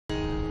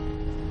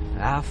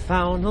I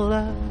found a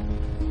love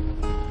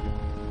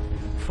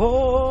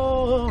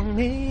for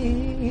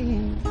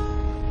me.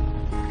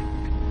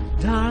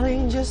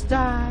 Darling, just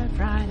dive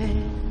right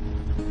in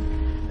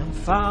and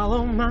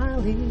follow my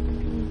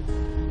lead.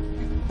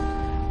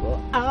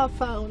 Well, I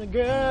found a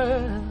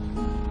girl,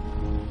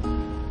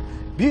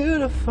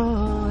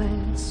 beautiful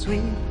and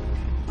sweet.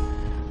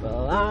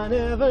 Well, I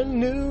never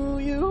knew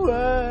you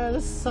were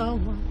the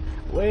someone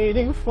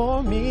waiting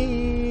for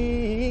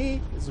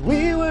me. 'Cause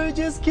we were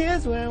just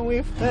kids when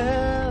we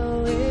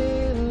fell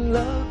in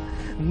love,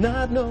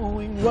 not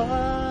knowing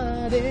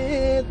what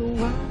it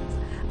was.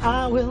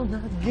 I will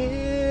not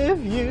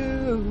give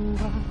you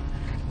up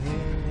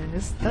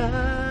this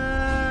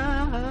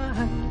time.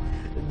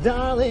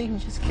 Darling,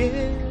 just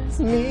kiss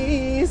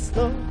me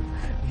slow.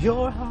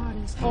 Your heart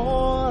is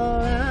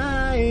all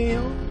I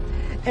own,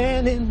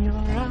 and in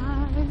your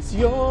eyes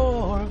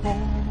you're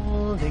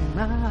holding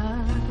mine.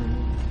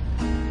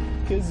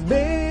 'Cause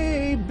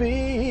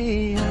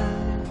baby,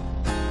 I'm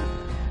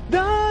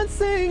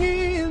dancing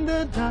in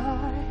the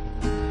dark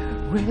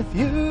with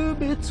you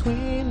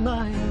between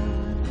my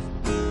arms,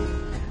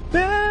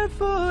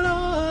 barefoot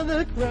on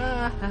the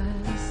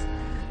grass,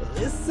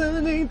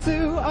 listening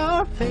to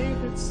our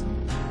favorite song.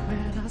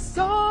 When I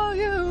saw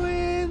you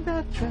in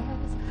that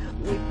dress,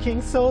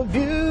 looking so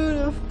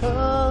beautiful,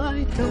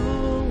 I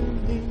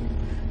don't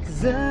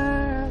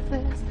deserve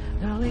this.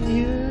 Darling,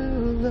 you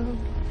look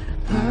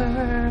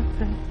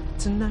perfect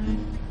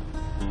tonight.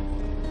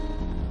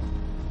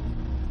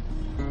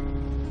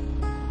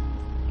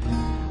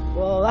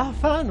 Well, I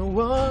found a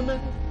woman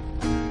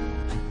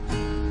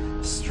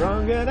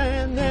stronger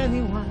than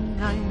anyone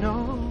I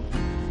know.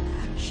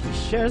 She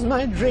shares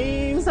my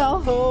dreams.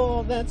 I'll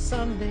hope that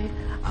someday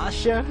I'll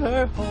share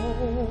her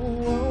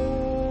home.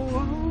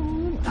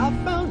 I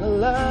found a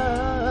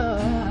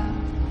love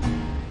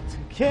to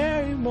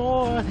carry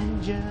more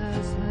than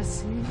just my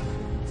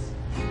secrets,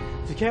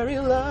 to carry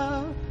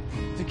love,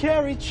 to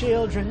carry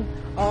children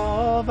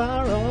of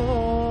our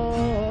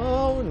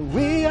own.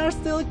 We are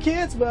still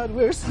kids, but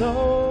we're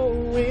so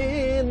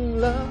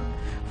in love,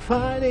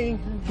 fighting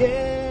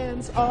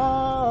against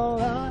all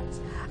odds.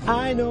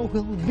 I know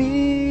we'll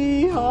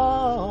be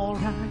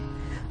alright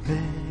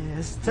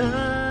this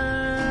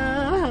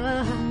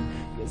time.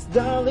 'Cause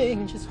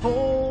darling, just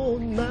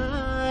hold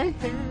my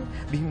hand,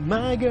 be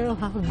my girl,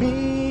 I'll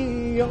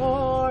be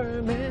your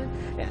man.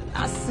 And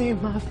I see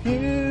my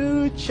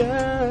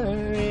future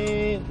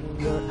in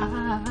your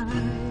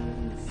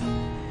eyes.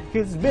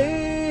 'Cause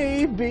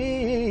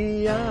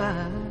baby,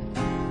 I'm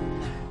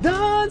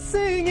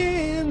dancing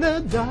in the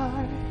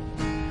dark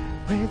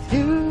with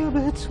you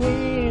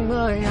between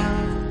my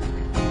arms,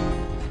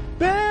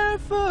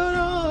 barefoot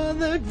on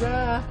the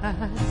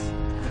grass,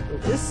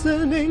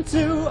 listening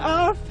to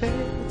our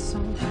favorite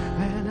song.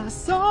 When I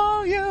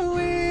saw you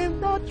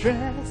in that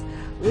dress,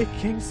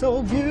 looking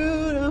so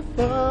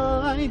beautiful,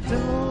 I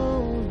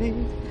don't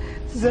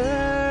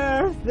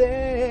deserve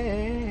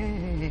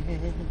this.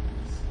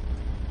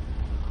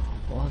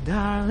 Oh,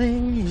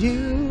 darling,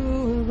 you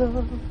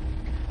look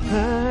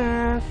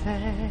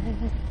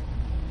perfect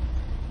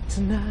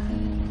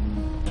tonight.